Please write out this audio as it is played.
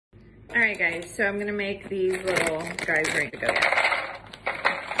All right, guys, so I'm gonna make these little guys ready to go.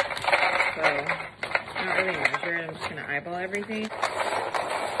 So, I'm not really measuring, I'm just gonna eyeball everything.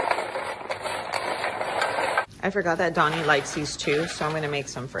 I forgot that Donnie likes these too, so I'm gonna make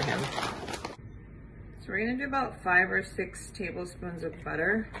some for him. So we're gonna do about 5 or 6 tablespoons of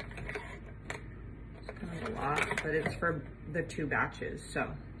butter. It's kind of a lot, but it's for the 2 batches. So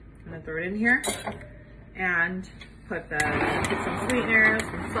I'm gonna throw it in here and put some sweetener,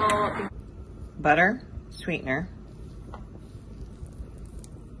 some salt, butter, sweetener,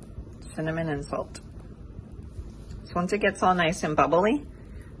 cinnamon, and salt. So once it gets all nice and bubbly,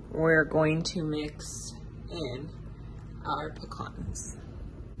 we're going to mix in our pecans.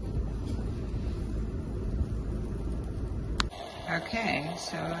 Okay,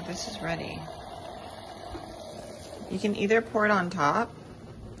 so this is ready. You can either pour it on top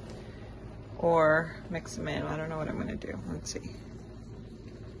or mix them in. I don't know what I'm gonna do. Let's see.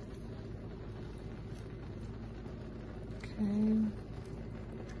 Okay,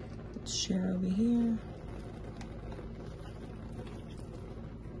 let's share over here.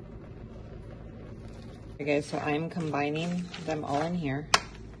 Okay guys, so I'm combining them all in here,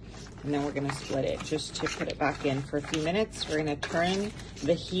 and then we're gonna split it just to put it back in for a few minutes. We're gonna turn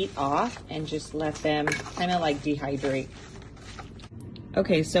the heat off and just let them kind of like dehydrate.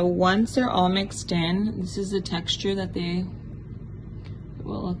 Okay, so once they're all mixed in, this is the texture that they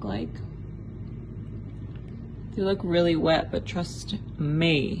will look like. They look really wet, but trust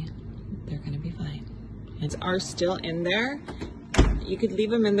me, they're gonna be fine. It's are still in there. You could leave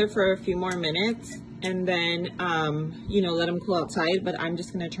them in there for a few more minutes and then, you know, let them cool outside, but I'm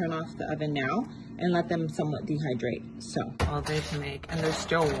just gonna turn off the oven now and let them somewhat dehydrate. So, all day to make, and they're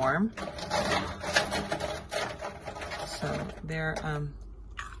still warm. So they're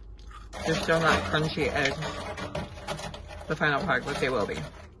still not crunchy as the final product, but they will be.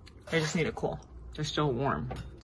 They just need to cool. They're still warm.